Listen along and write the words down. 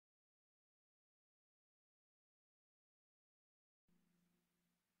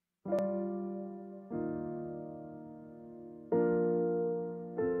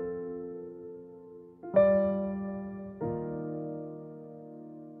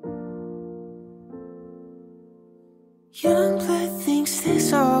Youngblood thinks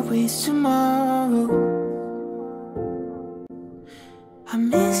there's always tomorrow. I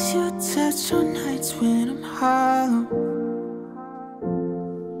miss your touch on nights when I'm hollow.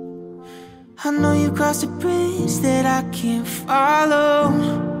 I know you crossed a bridge that I can't follow.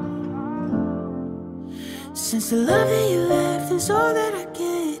 Since the love that you left is all that I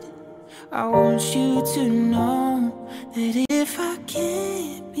get, I want you to know that if I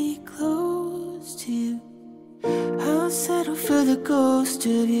can't be close to you, I'll settle for the ghost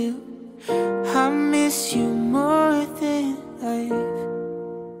of you. I miss you more than life.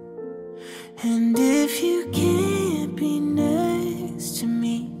 And if you can't be next to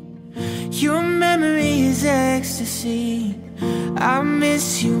me, your memory is ecstasy. I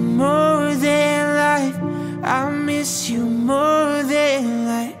miss you more than life. I miss you more than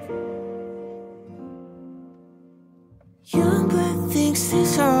life. Youngblood thinks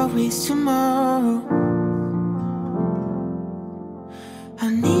there's always tomorrow. I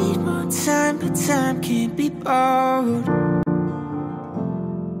need more time, but time can't be borrowed.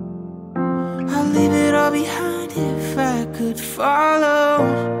 I'll leave it all behind if I could follow.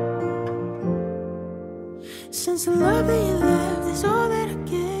 Since the love that you left is all that I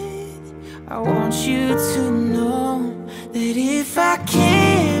get, I want you to know that if I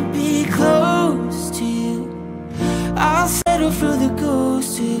can't be close to you, I'll settle for the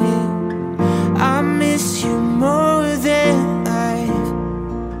ghost of you. I miss you more than life.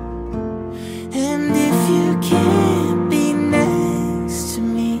 And if you can't be next to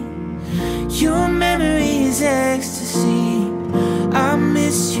me, your memory is ecstasy. I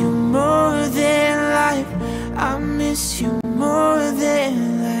miss you more than life. I miss you more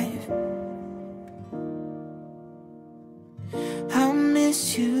than life. I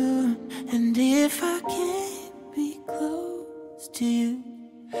miss you. And if I can't be close to you,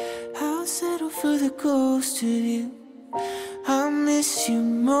 I'll settle for the ghost of you. I miss you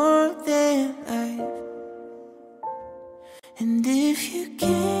more than life. And if you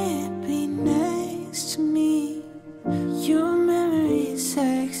can't be next to me, your memory is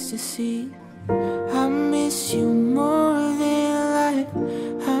ecstasy. I miss you more than life.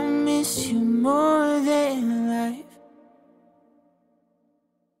 I miss you more than life.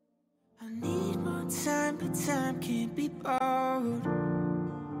 I need more time, but time can't be borrowed.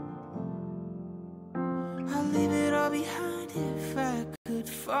 I'll leave it all behind if I could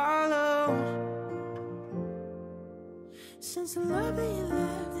follow. Since the love that you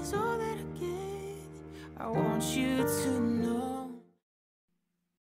left is all that I get, I want you to know